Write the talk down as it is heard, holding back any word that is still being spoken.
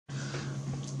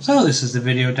So this is the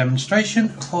video demonstration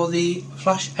for the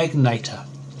flash igniter.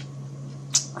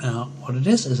 What it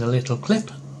is a little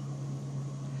clip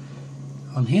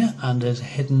on here, and there's a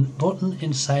hidden button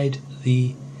inside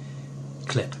the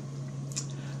clip.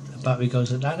 The battery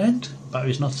goes at that end.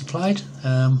 Battery's not supplied.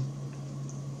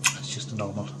 It's just a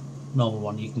normal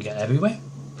one you can get everywhere.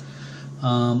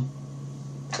 Now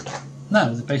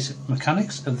the basic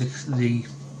mechanics of the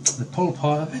pull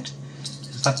part of it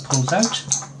is that pulls out,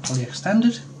 fully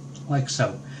extended, like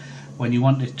so. When you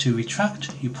want it to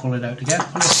retract, you pull it out again,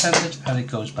 fully extended, and it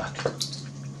goes back.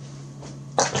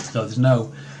 So there's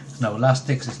no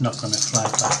elastics, it's not going to fly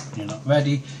back when you're not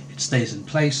ready. It stays in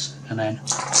place and then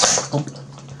bump,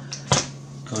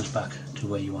 goes back to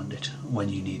where you want it when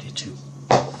you need it to.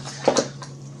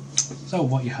 So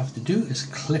what you have to do is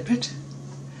clip it.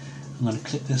 I'm going to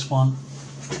clip this one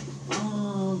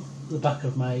on the back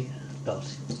of my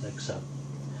belt, like so.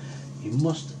 You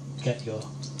must get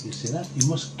you see that? You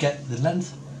must get the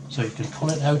length so you can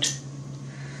pull it out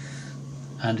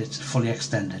and it's fully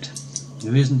extended.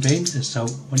 The reason being is so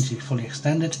once you're fully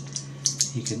extended,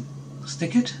 you can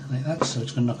stick it like that, so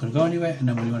it's not going to go anywhere, and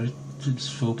then when you want to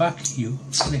fall back, you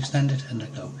fully extend it and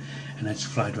let go, and it's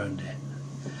flied around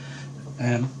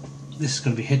there. This is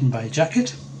going to be hidden by a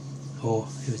jacket, or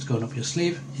if it's going up your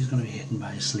sleeve, it's going to be hidden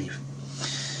by a sleeve.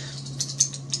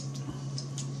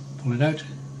 Pull it out,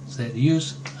 it's there to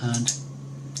use, and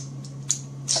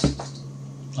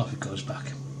off it goes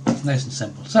back. Nice and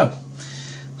simple. So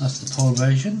that's the pull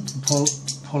version.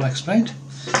 Pull explained.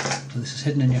 So this is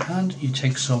hidden in your hand. You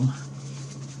take some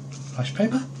flash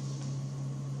paper,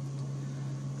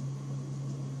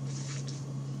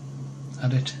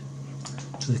 add it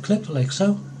to the clip like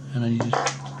so, and then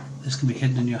this can be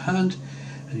hidden in your hand,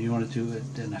 and you want to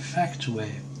do an effect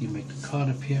where you make the card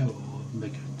appear, or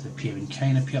make the appearing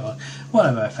cane appear, or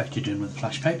whatever effect you're doing with the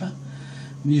flash paper.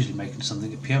 I'm usually making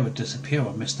something appear or disappear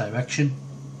or misdirection.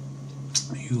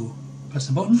 You press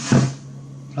the button,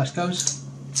 flash goes,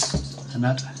 and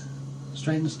that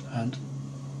straightens, and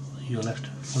you're left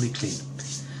fully clean.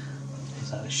 Is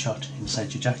that a shot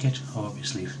inside your jacket or up your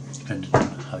sleeve, depending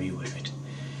on how you wear it.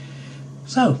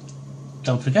 So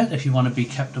don't forget, if you want to be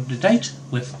kept up to date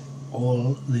with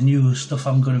all the new stuff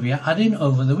I'm going to be adding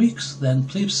over the weeks, then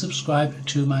please subscribe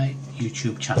to my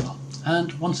YouTube channel.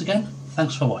 And once again,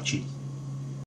 thanks for watching.